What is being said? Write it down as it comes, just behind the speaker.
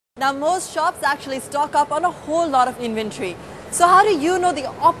Now most shops actually stock up on a whole lot of inventory. So how do you know the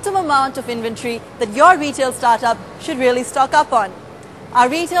optimum amount of inventory that your retail startup should really stock up on? Our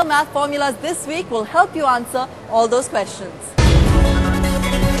retail math formulas this week will help you answer all those questions.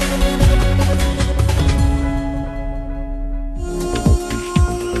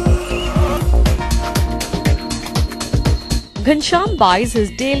 Ghanshyam buys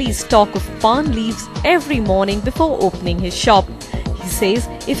his daily stock of palm leaves every morning before opening his shop. He says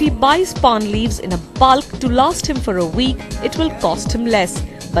if he buys palm leaves in a bulk to last him for a week, it will cost him less.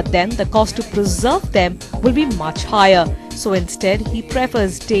 But then the cost to preserve them will be much higher. So instead, he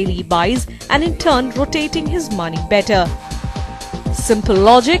prefers daily buys and in turn rotating his money better. Simple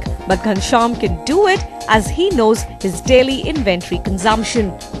logic, but Ghanshyam can do it as he knows his daily inventory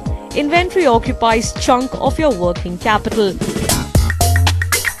consumption. Inventory occupies chunk of your working capital.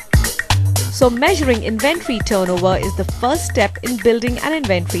 So measuring inventory turnover is the first step in building an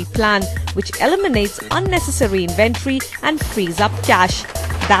inventory plan, which eliminates unnecessary inventory and frees up cash.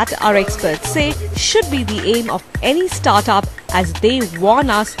 That, our experts say, should be the aim of any startup as they warn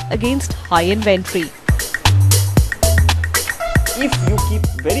us against high inventory. If you keep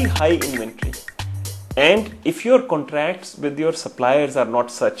very high inventory and if your contracts with your suppliers are not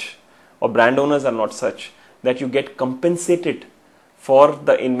such or brand owners are not such that you get compensated for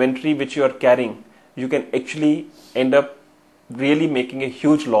the inventory which you are carrying, you can actually end up really making a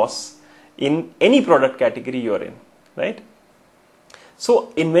huge loss in any product category you are in, right?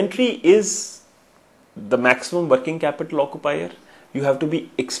 So inventory is the maximum working capital occupier. You have to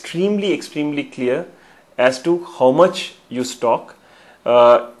be extremely clear as to how much you stock.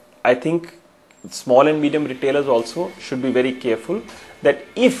 I think small and medium retailers also should be very careful that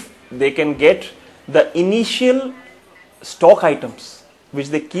if they can get the initial stock items which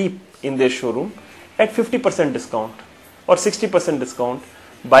they keep in their showroom at 50% discount or 60% discount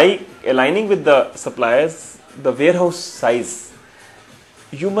by aligning with the suppliers the warehouse size,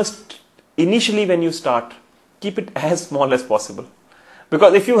 you must initially when you start keep it as small as possible,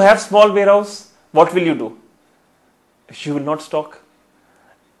 because if you have small warehouse, what will you do? You will not stock.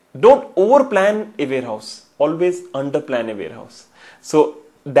 Don't over plan a warehouse, always under plan a warehouse. So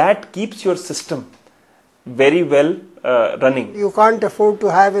that keeps your system very well running. You can't afford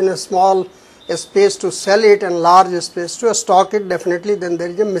to have in a small space to sell it and large space to stock it. Definitely then there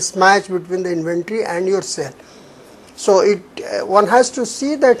is a mismatch between the inventory and your sale. So one has to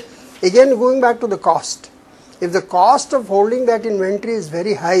see that, again going back to the cost. If the cost of holding that inventory is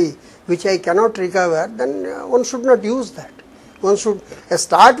very high, which I cannot recover, then one should not use that. One should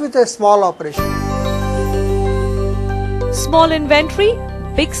start with a small operation. Small inventory,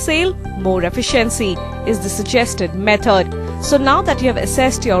 big sale, more efficiency is the suggested method. So now that you have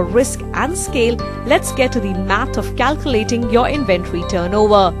assessed your risk and scale, let's get to the math of calculating your inventory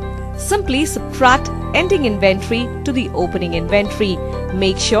turnover. Simply subtract ending inventory to the opening inventory.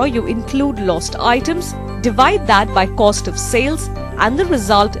 Make sure you include lost items, divide that by cost of sales, and the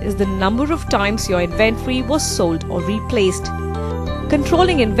result is the number of times your inventory was sold or replaced.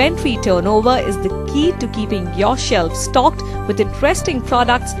 Controlling inventory turnover is the key to keeping your shelves stocked with interesting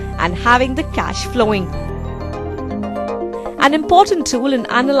products and having the cash flowing. An important tool in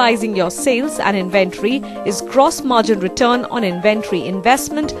analyzing your sales and inventory is gross margin return on inventory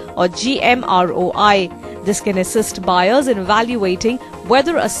investment or GMROI. This can assist buyers in evaluating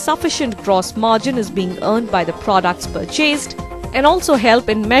whether a sufficient gross margin is being earned by the products purchased and also help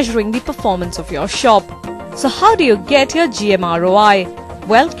in measuring the performance of your shop. So how do you get your GMROI?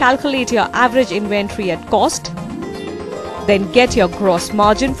 Well, calculate your average inventory at cost, then get your gross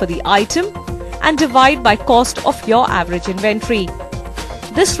margin for the item and divide by cost of your average inventory.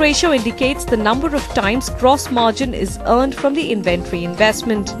 This ratio indicates the number of times gross margin is earned from the inventory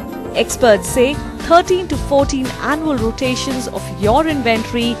investment. Experts say 13 to 14 annual rotations of your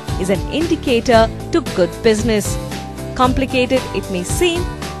inventory is an indicator to good business. Complicated it may seem,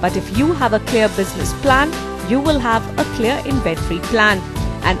 but if you have a clear business plan, you will have a clear inventory plan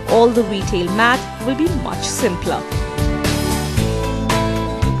and all the retail math will be much simpler.